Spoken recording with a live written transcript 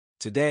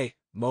Today,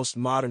 most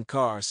modern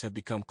cars have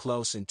become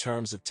close in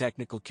terms of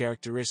technical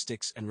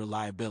characteristics and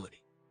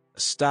reliability. A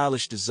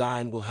stylish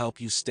design will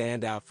help you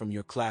stand out from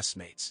your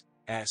classmates,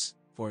 as,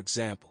 for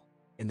example,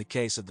 in the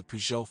case of the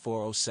Peugeot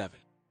 407.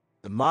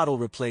 The model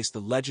replaced the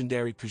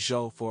legendary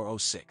Peugeot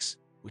 406,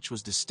 which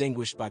was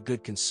distinguished by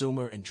good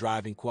consumer and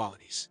driving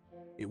qualities.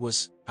 It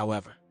was,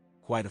 however,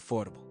 quite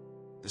affordable.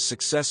 The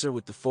successor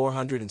with the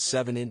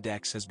 407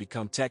 index has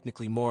become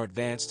technically more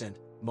advanced and,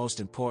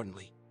 most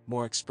importantly,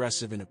 more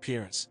expressive in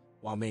appearance,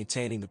 while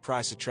maintaining the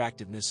price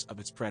attractiveness of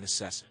its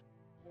predecessor.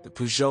 The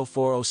Peugeot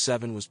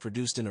 407 was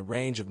produced in a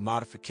range of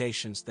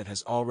modifications that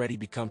has already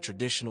become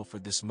traditional for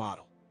this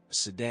model: a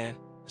sedan,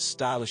 a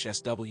stylish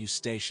SW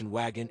station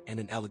wagon, and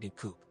an elegant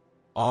coupe.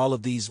 All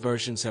of these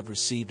versions have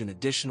received an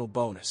additional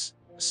bonus,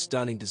 a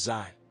stunning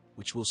design,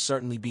 which will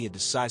certainly be a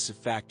decisive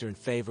factor in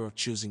favor of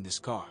choosing this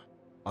car.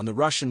 On the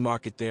Russian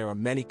market there are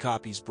many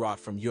copies brought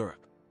from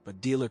Europe, but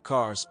dealer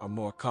cars are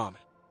more common.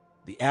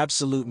 The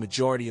absolute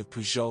majority of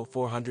Peugeot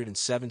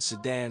 407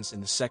 sedans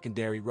in the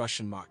secondary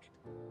Russian market.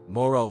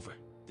 Moreover,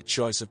 the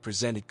choice of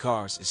presented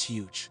cars is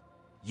huge.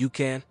 You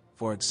can,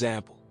 for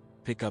example,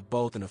 pick up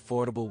both an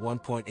affordable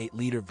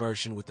 1.8-liter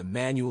version with a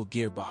manual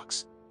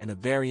gearbox and a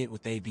variant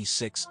with a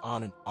V6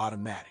 on an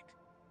automatic.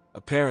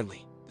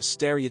 Apparently, the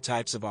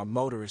stereotypes of our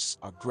motorists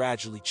are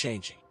gradually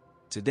changing.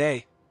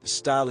 Today, the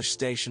stylish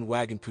station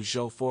wagon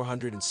Peugeot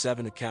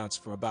 407 accounts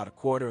for about a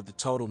quarter of the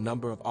total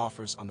number of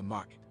offers on the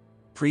market.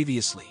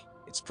 Previously,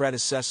 its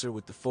predecessor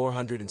with the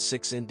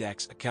 406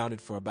 index accounted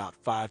for about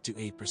 5 to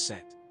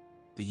 8%.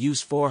 The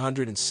used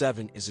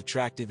 407 is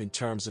attractive in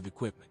terms of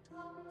equipment.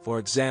 For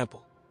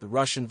example, the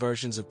Russian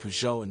versions of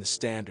Peugeot in the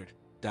standard,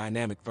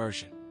 dynamic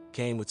version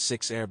came with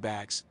 6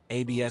 airbags,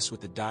 ABS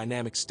with a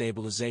dynamic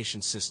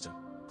stabilization system,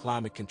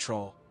 climate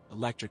control,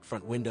 electric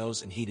front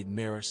windows and heated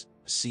mirrors,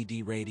 a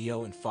CD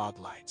radio and fog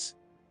lights.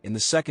 In the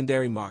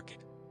secondary market,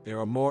 there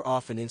are more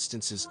often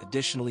instances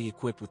additionally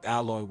equipped with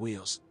alloy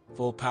wheels,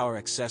 full power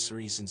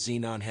accessories and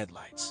xenon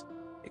headlights.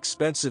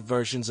 Expensive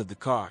versions of the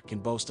car can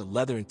boast a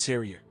leather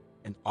interior,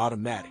 an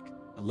automatic,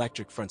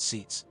 electric front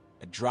seats,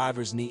 a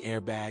driver's knee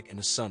airbag and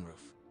a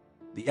sunroof.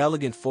 The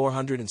elegant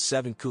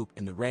 407 Coupe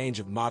in the range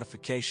of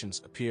modifications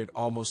appeared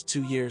almost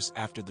 2 years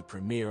after the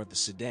premiere of the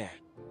sedan.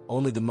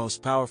 Only the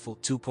most powerful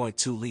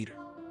 2.2-liter,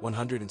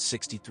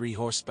 163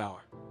 horsepower,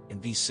 and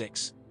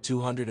V6,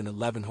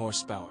 211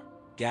 horsepower,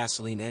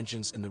 gasoline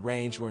engines in the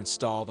range were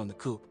installed on the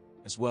coupe,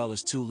 as well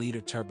as 2-liter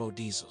turbo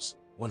diesels,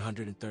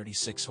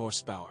 136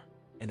 horsepower,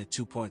 and a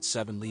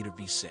 2.7-liter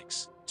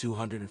V6,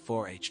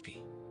 204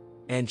 HP.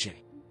 Engine.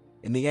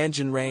 In the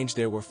engine range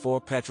there were 4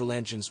 petrol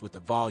engines with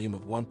a volume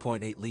of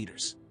 1.8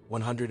 liters,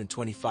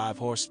 125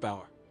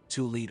 horsepower,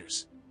 2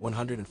 liters,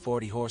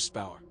 140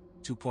 horsepower,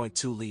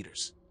 2.2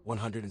 liters,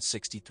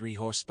 163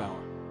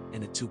 horsepower,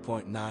 and a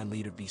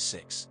 2.9-liter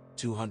V6,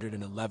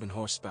 211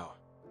 horsepower,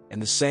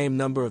 and the same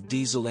number of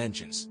diesel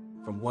engines,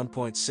 from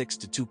 1.6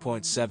 to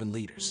 2.7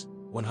 liters,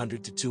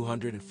 100 to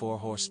 204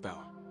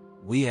 horsepower.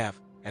 We have,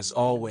 as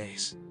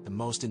always, the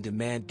most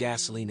in-demand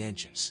gasoline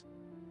engines.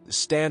 The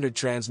standard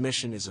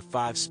transmission is a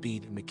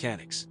 5-speed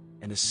mechanics,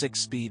 and a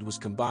 6-speed was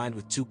combined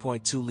with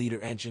 2.2-liter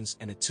engines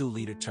and a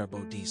 2-liter turbo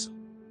diesel.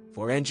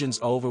 For engines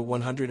over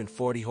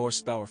 140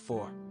 horsepower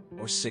 4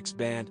 or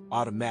 6-band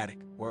automatic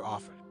were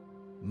offered.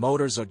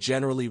 Motors are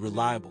generally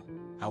reliable,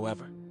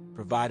 however,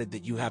 provided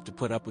that you have to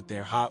put up with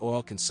their high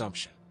oil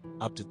consumption,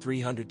 up to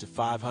 300 to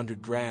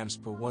 500 grams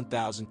per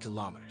 1,000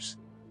 kilometers.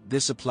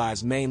 This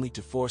applies mainly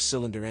to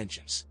 4-cylinder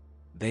engines.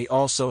 They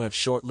also have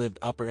short-lived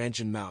upper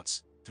engine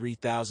mounts,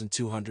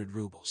 3,200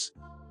 rubles.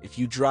 If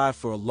you drive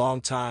for a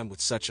long time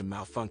with such a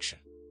malfunction,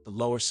 the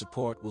lower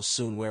support will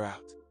soon wear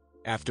out.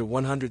 After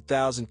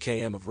 100,000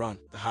 km of run,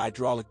 the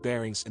hydraulic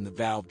bearings in the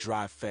valve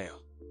drive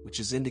fail, which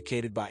is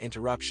indicated by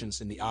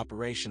interruptions in the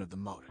operation of the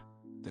motor.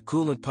 The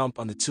coolant pump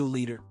on the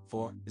 2-liter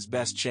 4 is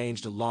best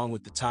changed along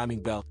with the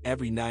timing belt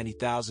every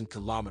 90,000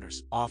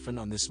 kilometers. Often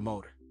on this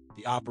motor,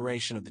 the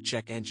operation of the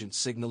check engine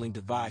signaling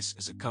device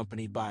is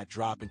accompanied by a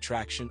drop in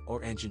traction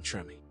or engine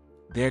trimming.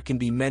 There can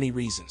be many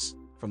reasons,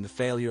 from the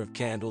failure of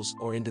candles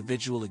or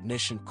individual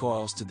ignition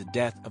coils to the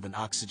death of an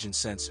oxygen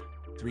sensor,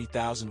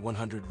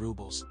 3,100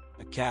 rubles,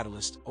 a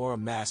catalyst or a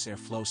mass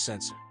airflow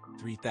sensor,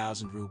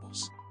 3,000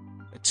 rubles.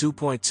 A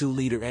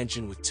 2.2-liter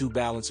engine with 2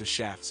 balancer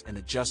shafts and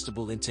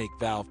adjustable intake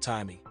valve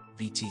timing,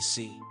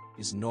 VTC,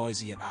 is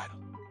noisy at idle.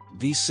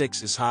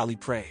 V6 is highly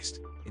praised.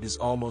 It is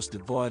almost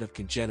devoid of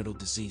congenital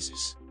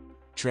diseases.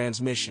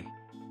 Transmission.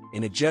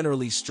 In a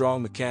generally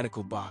strong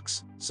mechanical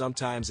box,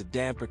 sometimes a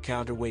damper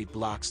counterweight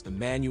blocks the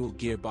manual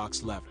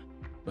gearbox lever.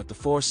 But the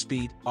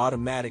 4-speed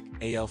automatic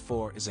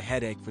AL4 is a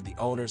headache for the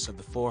owners of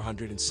the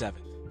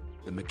 407.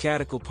 The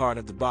mechanical part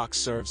of the box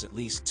serves at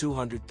least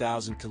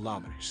 200,000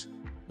 kilometers.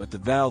 But the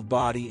valve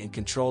body and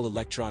control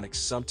electronics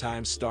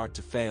sometimes start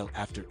to fail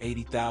after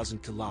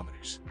 80,000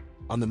 kilometers.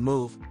 On the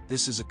move,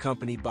 this is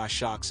accompanied by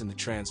shocks in the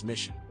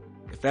transmission.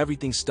 If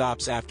everything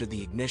stops after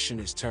the ignition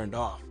is turned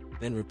off,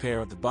 then repair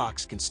of the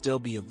box can still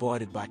be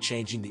avoided by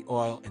changing the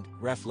oil and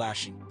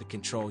reflashing the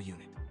control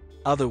unit.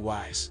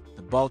 Otherwise,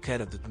 the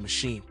bulkhead of the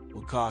machine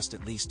will cost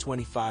at least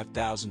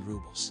 25,000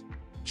 rubles.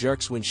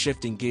 Jerks when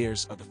shifting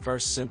gears are the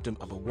first symptom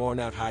of a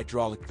worn-out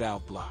hydraulic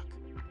valve block.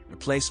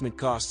 Replacement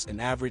costs an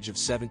average of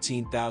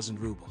 17,000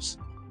 rubles.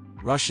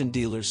 Russian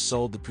dealers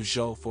sold the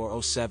Peugeot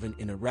 407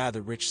 in a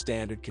rather rich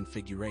standard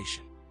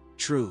configuration.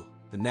 True,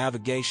 the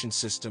navigation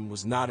system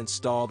was not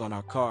installed on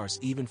our cars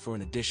even for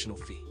an additional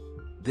fee.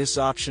 This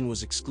option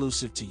was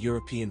exclusive to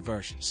European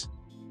versions.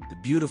 The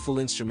beautiful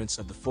instruments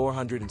of the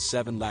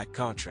 407 lack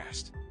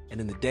contrast, and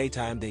in the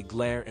daytime they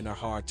glare and are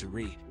hard to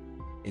read.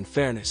 In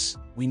fairness,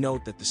 we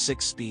note that the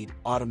 6-speed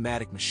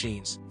automatic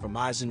machines from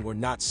Eisen were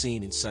not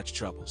seen in such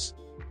troubles.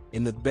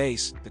 In the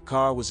base, the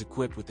car was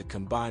equipped with a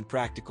combined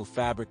practical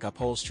fabric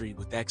upholstery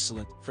with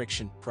excellent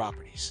friction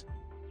properties.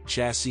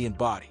 Chassis and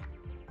body.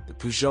 The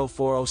Peugeot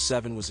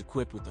 407 was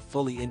equipped with a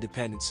fully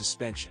independent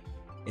suspension.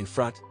 In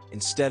front,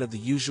 instead of the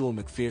usual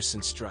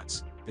McPherson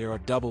struts, there are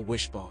double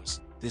wishbones.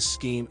 This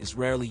scheme is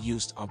rarely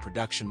used on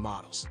production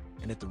models,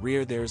 and at the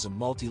rear there is a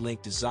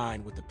multi-link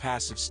design with a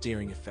passive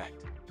steering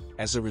effect.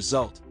 As a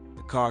result,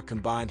 the car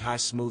combined high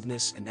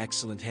smoothness and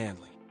excellent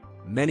handling.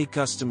 Many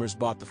customers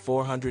bought the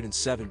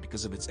 407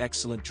 because of its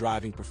excellent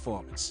driving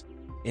performance.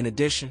 In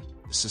addition,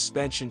 the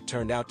suspension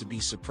turned out to be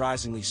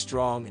surprisingly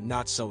strong and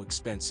not so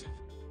expensive.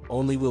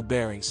 Only wheel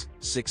bearings,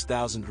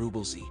 6,000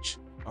 rubles each,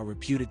 are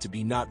reputed to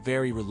be not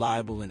very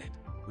reliable in it,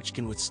 which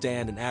can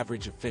withstand an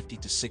average of 50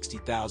 to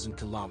 60,000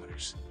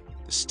 kilometers.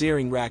 The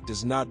steering rack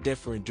does not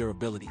differ in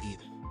durability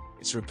either.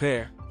 Its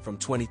repair, from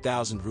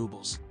 20,000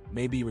 rubles,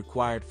 may be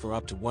required for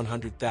up to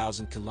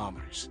 100,000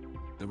 kilometers.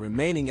 The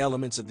remaining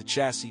elements of the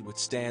chassis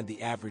withstand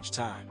the average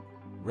time.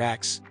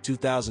 Racks,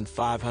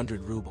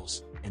 2,500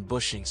 rubles, and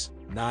bushings,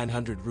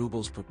 900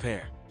 rubles per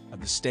pair,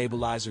 of the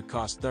stabilizer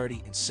cost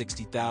 30 and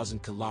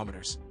 60,000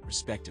 kilometers,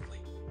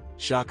 respectively.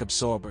 Shock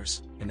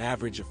absorbers, an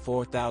average of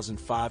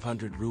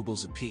 4,500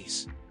 rubles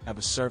apiece, have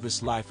a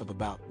service life of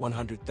about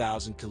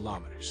 100,000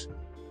 kilometers.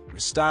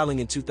 Restyling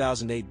in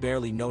 2008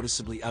 barely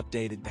noticeably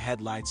updated the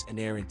headlights and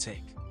air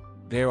intake.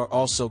 There are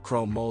also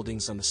chrome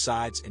moldings on the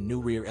sides and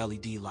new rear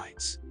LED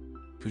lights.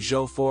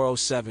 Peugeot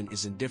 407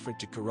 is indifferent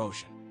to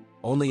corrosion.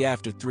 Only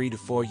after 3 to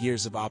 4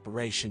 years of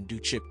operation do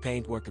chip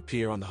paintwork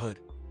appear on the hood,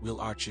 wheel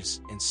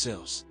arches, and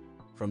sills.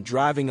 From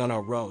driving on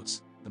our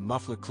roads, the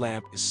muffler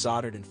clamp is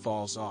soldered and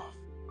falls off.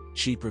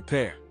 Cheap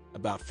repair,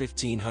 about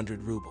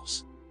 1,500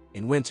 rubles.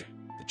 In winter,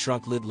 the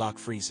trunk lid lock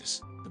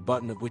freezes, the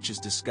button of which is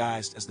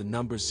disguised as the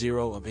number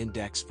 0 of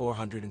index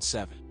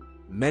 407.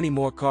 Many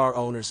more car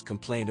owners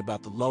complained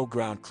about the low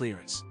ground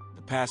clearance.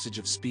 The passage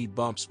of speed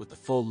bumps with the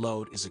full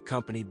load is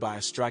accompanied by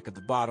a strike at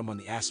the bottom on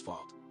the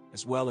asphalt,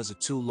 as well as a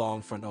too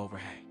long front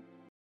overhang.